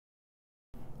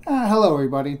Hello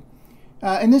everybody.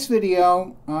 In this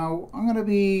video, I'm going to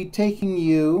be taking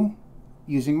you,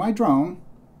 using my drone,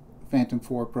 Phantom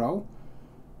 4 Pro,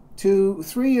 to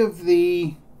three of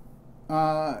the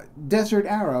desert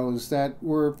arrows that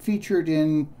were featured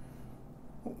in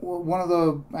one of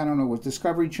the, I don't know, what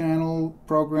Discovery Channel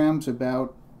programs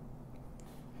about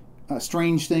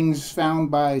strange things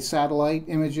found by satellite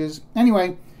images.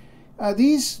 Anyway,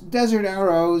 these desert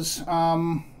arrows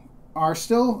are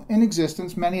still in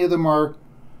existence. Many of them are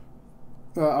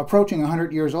approaching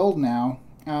 100 years old now,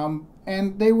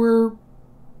 and they were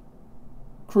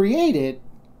created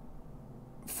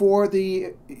for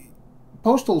the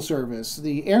Postal Service,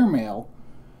 the AirMail,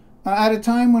 at a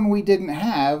time when we didn't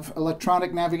have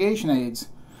electronic navigation aids.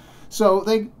 So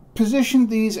they positioned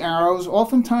these arrows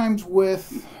oftentimes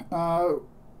with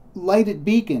lighted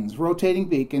beacons, rotating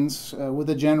beacons with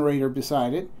a generator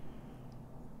beside it,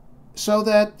 so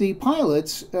that the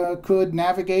pilots could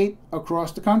navigate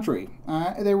across the country.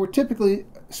 They were typically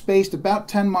spaced about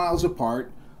 10 miles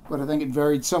apart, but I think it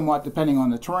varied somewhat depending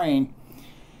on the terrain.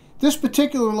 This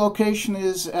particular location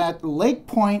is at Lake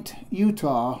Point,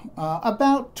 Utah,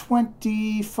 about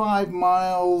 25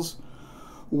 miles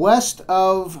west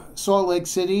of Salt Lake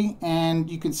City, and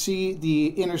you can see the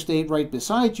interstate right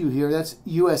beside you here. That's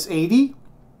US 80,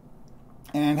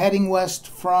 and heading west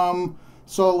from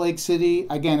Salt Lake City,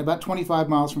 again about 25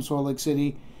 miles from Salt Lake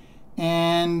City,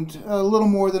 and a little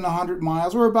more than 100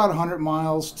 miles, or about 100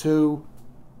 miles to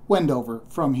Wendover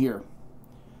from here.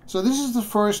 So this is the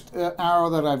first arrow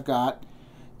that I've got,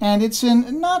 and it's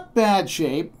in not bad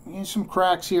shape. There's some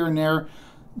cracks here and there.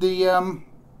 The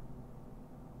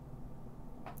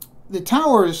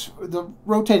towers, the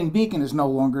rotating beacon is no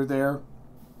longer there,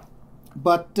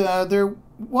 but there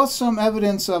was some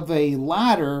evidence of a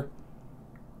ladder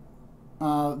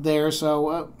there.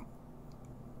 So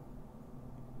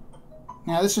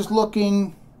now this is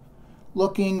looking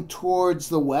towards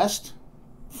the west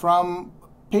from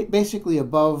basically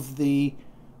above the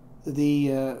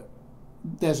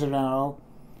desert arrow,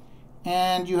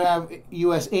 and you have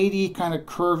US 80 kind of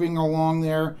curving along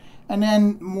there, and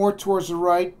then more towards the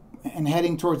right and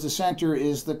heading towards the center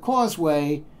is the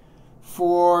causeway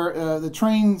for the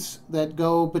trains that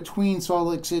go between Salt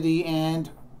Lake City and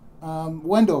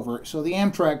Wendover. So the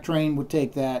Amtrak train would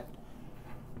take that.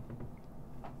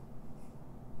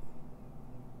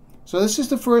 So this is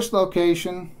the first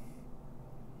location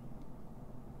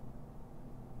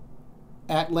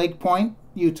at Lake Point,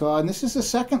 Utah, and this is the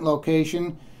second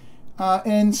location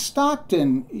in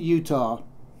Stockton, Utah,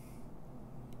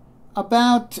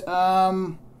 about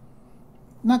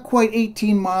not quite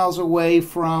 18 miles away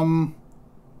from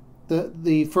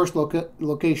the first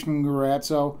location we were at.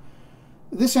 So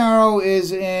this arrow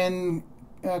is in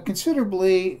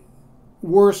considerably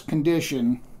worse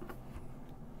condition.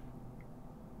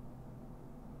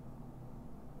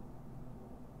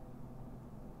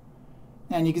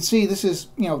 And you can see this is,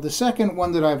 the second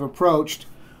one that I've approached,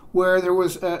 where there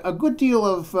was a good deal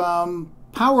of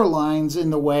power lines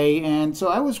in the way, and so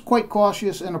I was quite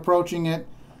cautious in approaching it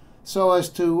so as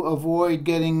to avoid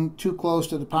getting too close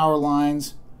to the power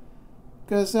lines,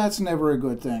 because that's never a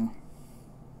good thing.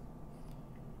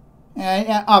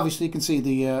 And obviously you can see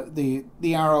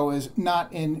the arrow is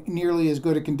not in nearly as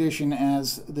good a condition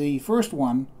as the first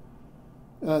one.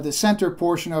 The center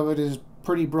portion of it is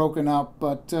pretty broken up,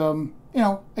 but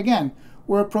again,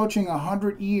 we're approaching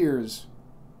 100 years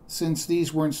since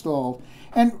these were installed.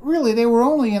 And really, they were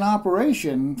only in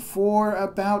operation for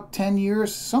about 10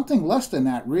 years, something less than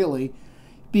that, really,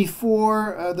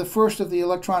 before the first of the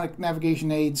electronic navigation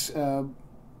aids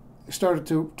started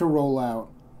to roll out.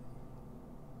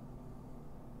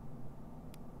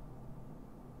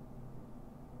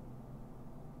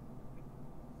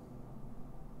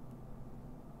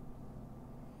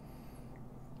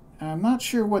 I'm not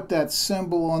sure what that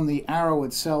symbol on the arrow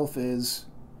itself is.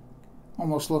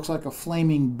 Almost looks like a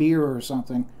flaming beer or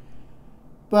something.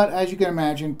 But as you can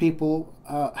imagine, people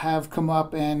have come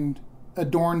up and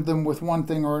adorned them with one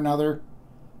thing or another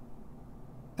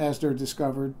as they're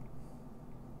discovered.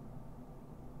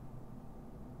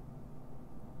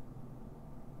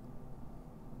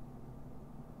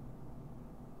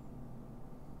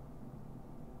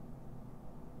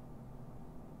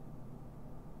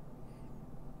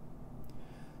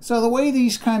 So the way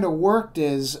these kind of worked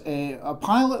is a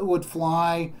pilot would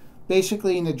fly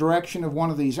basically in the direction of one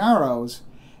of these arrows,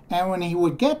 and when he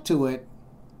would get to it,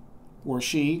 or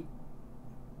she,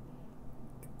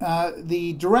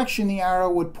 the direction the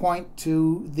arrow would point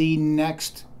to the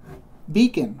next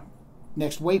beacon,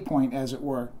 next waypoint, as it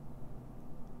were.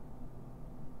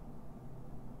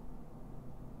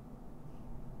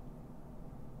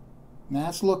 And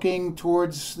that's looking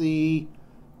towards the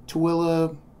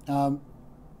Tooele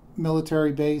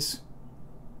military base.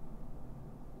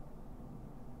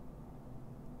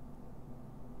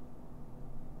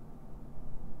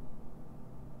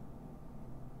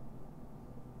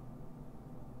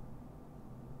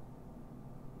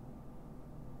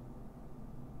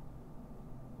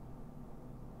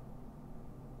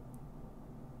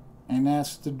 And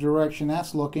that's the direction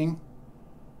that's looking.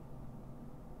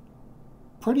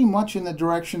 Pretty much in the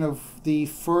direction of the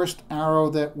first arrow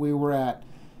that we were at.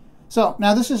 So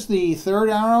now this is the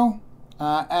third arrow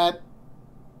at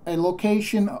a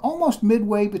location almost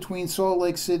midway between Salt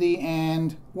Lake City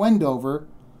and Wendover.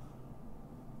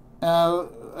 A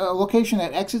location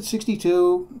at exit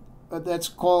 62 that's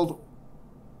called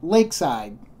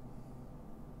Lakeside.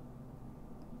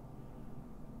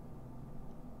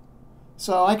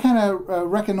 So I kind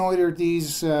of reconnoitered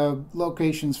these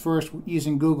locations first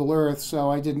using Google Earth,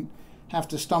 so I didn't have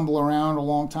to stumble around a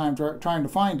long time trying to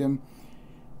find them.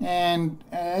 And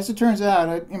as it turns out,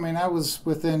 I mean, I was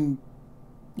within,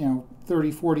 30,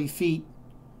 40 feet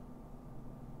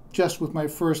just with my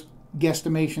first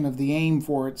guesstimation of the aim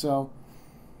for it. So,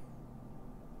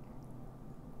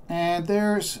 and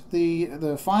there's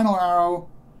the final arrow.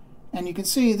 And you can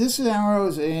see this arrow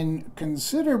is in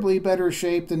considerably better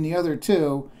shape than the other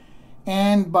two.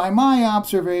 And by my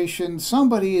observation,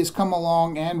 somebody has come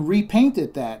along and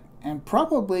repainted that. And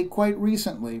probably quite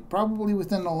recently, probably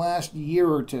within the last year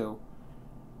or two.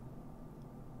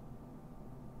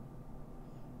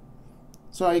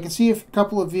 So you can see a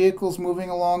couple of vehicles moving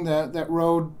along that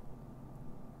road.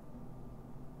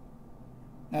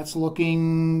 That's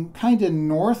looking kind of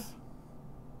north.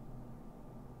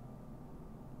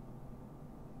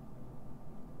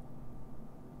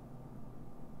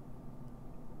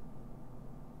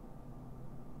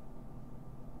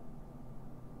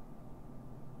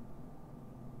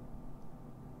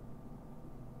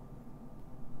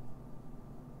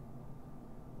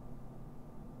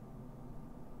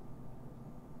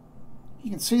 You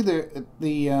can see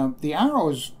the arrow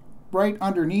is right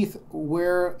underneath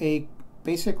where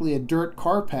basically a dirt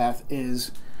car path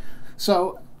is.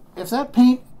 So if that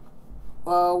paint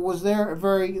was there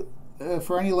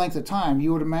for any length of time,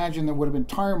 you would imagine there would have been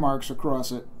tire marks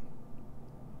across it.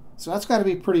 So that's got to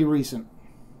be pretty recent.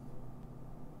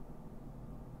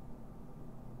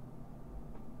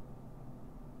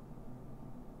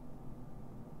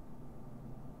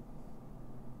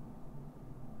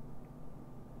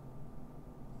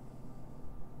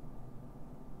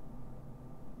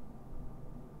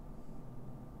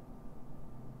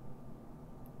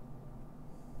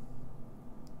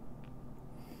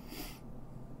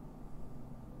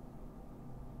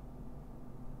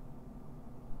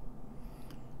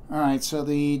 Alright, so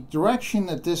the direction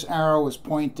that this arrow is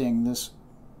pointing, this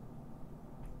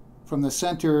from the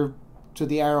center to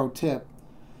the arrow tip,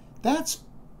 that's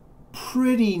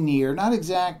pretty near, not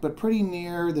exact, but pretty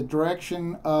near the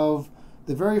direction of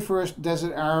the very first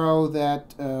desert arrow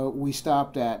that we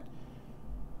stopped at.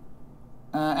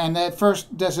 And that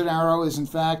first desert arrow is in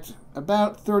fact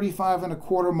about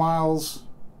 35.25 miles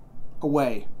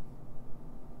away.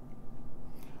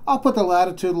 I'll put the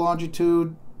latitude,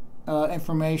 longitude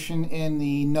information in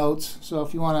the notes, so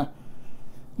if you want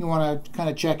to kind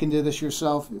of check into this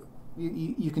yourself,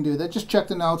 you can do that. Just check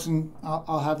the notes and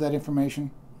I'll have that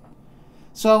information.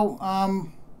 So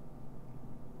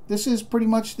this is pretty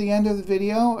much the end of the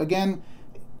video. Again,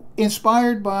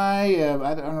 inspired by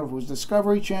I don't know if it was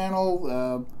Discovery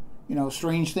Channel,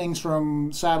 strange things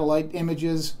from satellite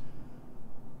images.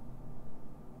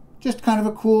 Just kind of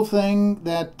a cool thing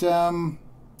that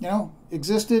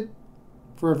existed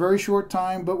for a very short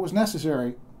time but was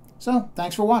necessary. So,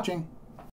 thanks for watching.